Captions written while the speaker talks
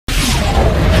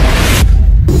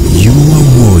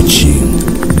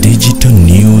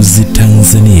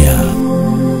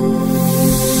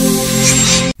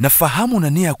Nafahamu una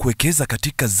nia ya kuwekeza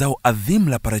katika zao adhimu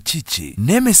la parachichi.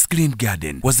 Nemes Green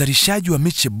Garden, wazalishaji wa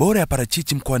miche bora ya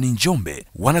parachichi mkoani Njombe,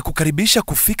 wanakukaribisha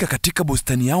kufika katika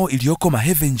bustani yao iliyoko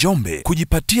Maheve Njombe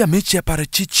kujipatia miche ya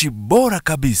parachichi bora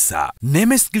kabisa.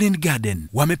 Nemes Green Garden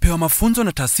wamepewa mafunzo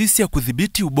na taasisi ya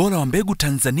kudhibiti ubora wa mbegu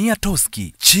Tanzania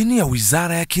Toski chini ya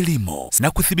Wizara ya Kilimo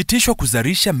na kuthibitishwa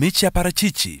kuzalisha miche ya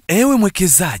parachichi. Ewe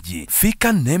mwekezaji,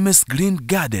 fika Nemes Green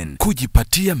Garden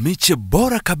kujipatia miche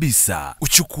bora kabisa.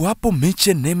 Uchukuapo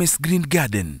miche Nemes Green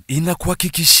Garden,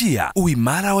 inakuhakikishia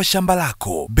uimara wa shamba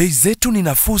lako. Bei zetu ni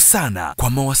nafuu sana. Kwa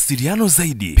mawasiliano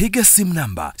zaidi, piga simu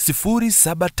namba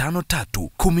 0753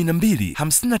 12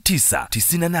 59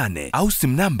 98 au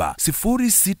simu namba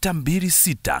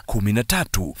 0626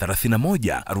 13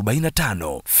 31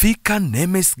 45. Fika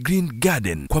Nemes Green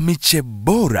Garden kwa miche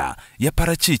bora ya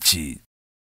parachichi.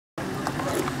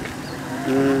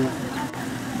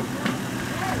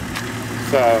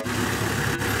 Sawa.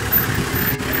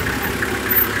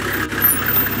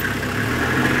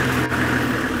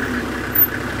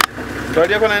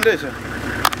 Gari yako naendesha?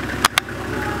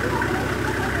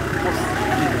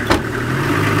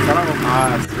 Salama.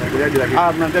 Tunaendelea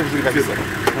vizuri kabisa.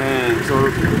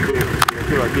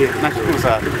 Nashukuru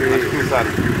sana. Nashukuru sana.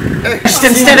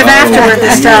 Instead of afterward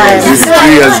this time. This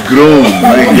tree has grown,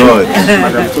 my God.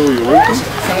 Madam, so you're welcome.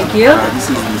 Thank you. This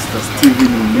is Mr.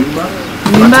 Mkulima,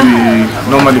 but we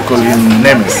normally call him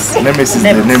Nemes. Nemes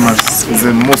is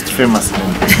the most famous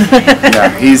name.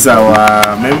 Yeah, he's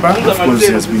our member. Of course,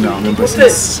 he has been our member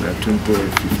since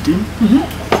 2015.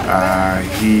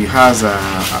 He has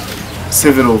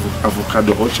several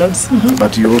avocado orchards,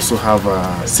 but he also have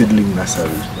a seedling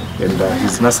nursery. And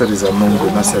his nurseries are among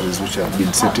the nurseries which have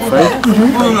been certified.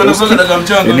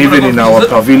 And even in our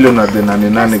pavilion at the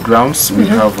Nanenane grounds, we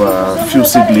have a few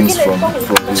seedlings from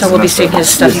his So we'll be seeing his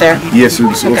stuff there? Yes, we'll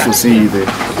also see the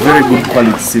very good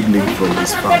quality seedling from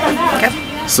this farm.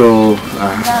 So,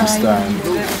 Mr.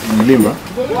 Mkulima,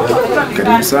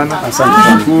 karibu sana.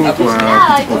 Asante kwa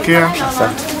kupokea.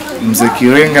 Mzee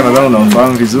Kirenga nadhani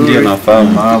unamfahamu vizuri. Ndio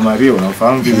nafahamu. Mama Maria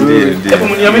unamfahamu vizuri. Ndio.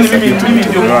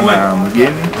 Na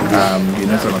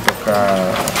mgeni wetu anatoka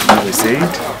USAID.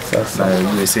 Sasa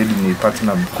USAID ni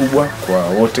partner mkubwa kwa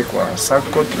wote, kwa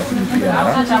SACCOT, lakini pia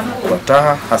na kwa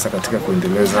TAHA, hasa katika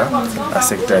kuendeleza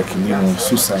sekta ya kilimo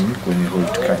hususan kwenye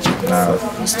horticulture. Na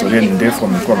historia ni ndefu,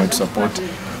 wamekuwa wametusupport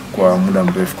kwa muda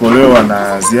mrefu. Kwa leo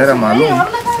wana ziara maalum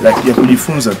ya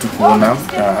kujifunza tu kuona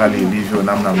hali ilivyo,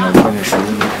 namna mnafanya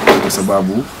shughuli, kwa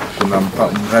sababu kuna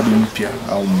mradi mpya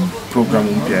au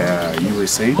programu mpya ya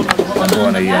USAID ambao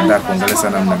wanaiandaa kuangalia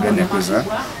sana namna gani ya kuweza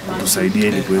kutusaidia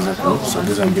ili kuweza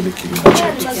kusogeza mbele kilimo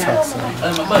chetu.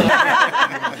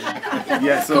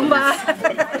 Yeah, so I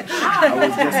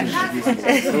was just introducing.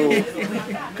 So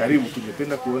karibu,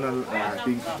 tungependa kuona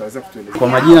tutaweza kutueleza. Kwa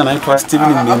majina naitwa Steven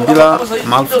Mbimbila,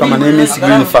 maarufu kama Nemes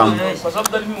Green Farm.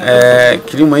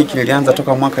 Kilimo hiki nilianza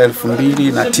toka mwaka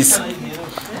 2009.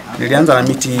 Nilianza na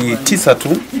miti 9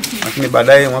 tu, lakini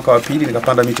baadaye mwaka wa pili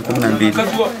nikapanda miti 12.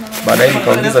 Baadaye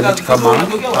nikaongeza miti kama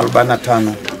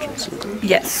 45.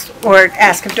 Yes, or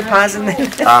ask him to pause and then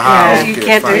Okay, you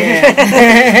can't do it.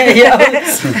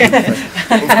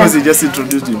 Of course, he just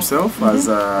introduced himself as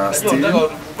Steven.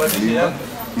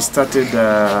 He started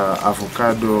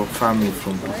avocado farming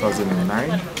from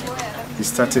 2009. He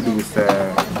started with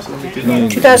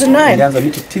 2009. Nilianza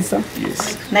miti 9.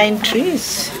 Yes. 9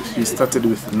 trees. He started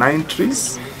with 9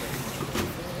 trees.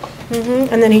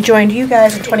 And then he joined you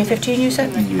guys in 2015, you said?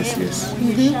 Yes, yes.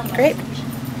 Great.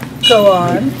 Go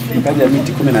on. Nikaja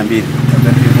miti 12. And then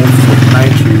he moved from 9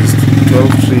 trees to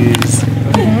 12 trees.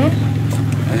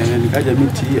 Nikaja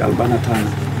miti 45.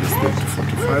 To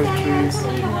 45 trees.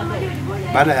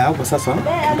 Baada ya hapo sasa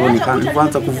ndio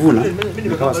nikaanza kuvuna,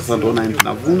 nikawa sasa ndio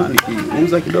navuna,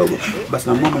 nikiuza kidogo basi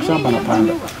na mama shamba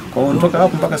napanda. Kwa hiyo kutoka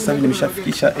hapo mpaka sasa hivi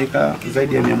nimeshafikisha eka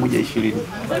zaidi ya 120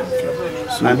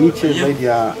 na miche zaidi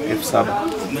ya 7,000.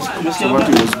 So what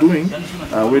he was doing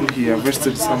when he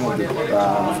harvested some of the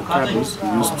avocados, he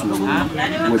used to,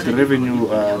 with the revenue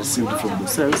received from the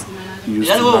sales, he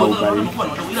used to now buy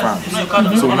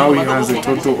farms. So now he has a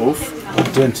total of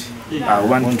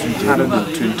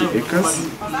 120 acres,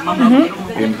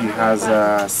 and he has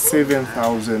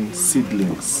 7,000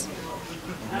 seedlings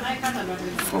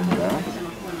from there.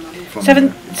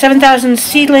 7,000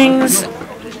 seedlings,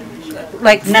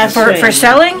 like for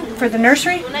selling for the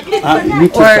nursery?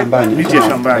 Miti shambani. Miti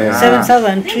shambani.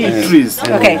 7,000 trees. Trees.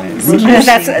 Okay,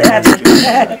 that's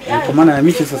Kwa maana ya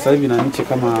miche sasa hivi na miche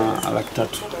kama 300,000.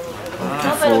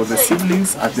 For the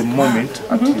seedlings at the moment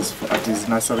at his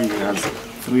nursery he has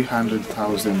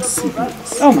 300,000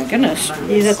 seedlings. Oh my goodness.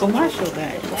 He's a commercial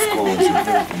guy. Of course, he's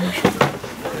very commercial.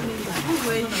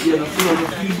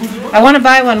 I want to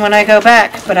buy one when I go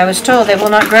back, but I was told they will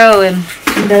not grow in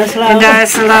Dar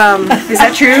es Salaam. Is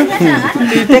that true?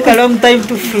 It will take a long time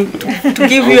to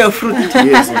give you a fruit.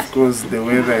 Yes, of course, the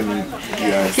weather and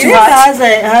yeah. He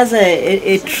has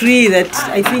a tree that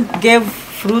I think gave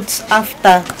fruits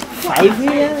after 5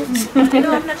 years.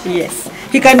 Yes.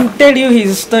 He can tell you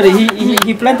his story.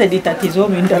 He planted it at his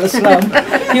home in Dar es Salaam.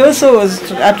 He also was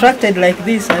attracted like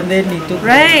this and then he took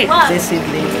the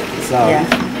seedling. Sawa.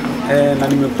 Na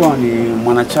nimekuwa ni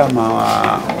mwanachama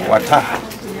wa TAHA.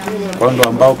 Kwa ndo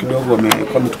ambao kidogo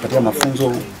wametupatia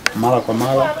mafunzo mara kwa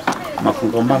mara,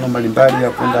 makongamano mbalimbali ya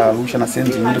kwenda Arusha na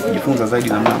sehemu zingine kujifunza zaidi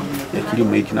namna ya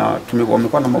kilimo hiki, na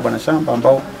wamekuwa na mabwana shamba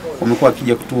ambao wamekuwa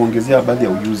akija kutuongezea baadhi ya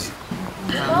ujuzi.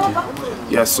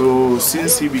 Yeah, so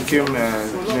since he became a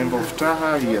member of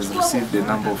TAHA, he has received a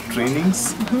number of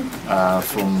trainings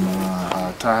from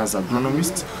TAHA's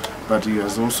agronomists, but he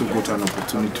has also got an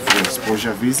opportunity for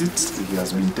exposure visits. He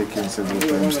has been taken several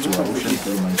times to Arusha and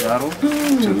Kilimanjaro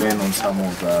to learn on some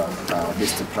of the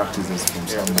best practices from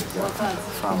some of the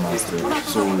farmers there.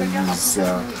 So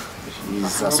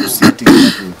he's associating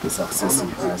that with the success he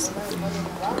has at the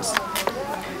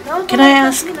moment. Can I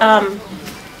ask,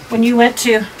 when you went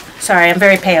to, sorry, I'm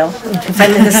very pale.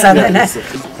 I'm in the sun.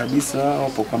 Kabisa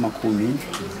wapo kama 10,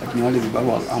 lakini wale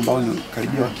vibarua ambao ni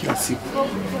karibia kila siku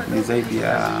ni zaidi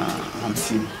ya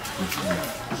 50.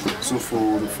 So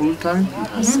for the full time,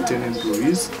 he has 10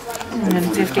 employees, and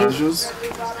for the casuals,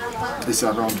 it's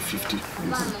around 50.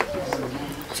 Yes.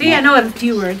 See, I know a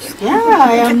few words. Yeah,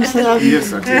 I am Yes, at least.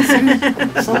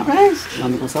 surprised. Na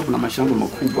ni kwa sababu na mashamba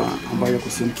makubwa ambayo yako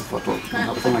sehemu tofauti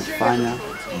tunapofanya kifanya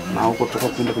na huko kutoka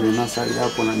kwenda kwenye nasari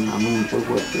hapo na ninaamini kwa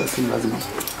hiyo kila siku lazima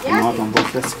kuna watu ambao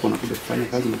kila siku wanakuja kufanya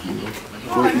kazi na kuondoka.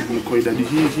 Kwa idadi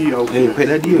hii au kwa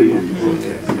idadi hiyo.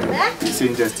 He's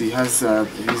saying that he has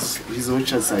his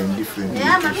orchards are in different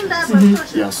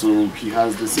locations. Yeah, so he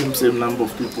has the same number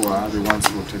of people are the ones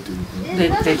rotating.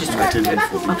 They just attending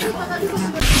for each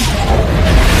one.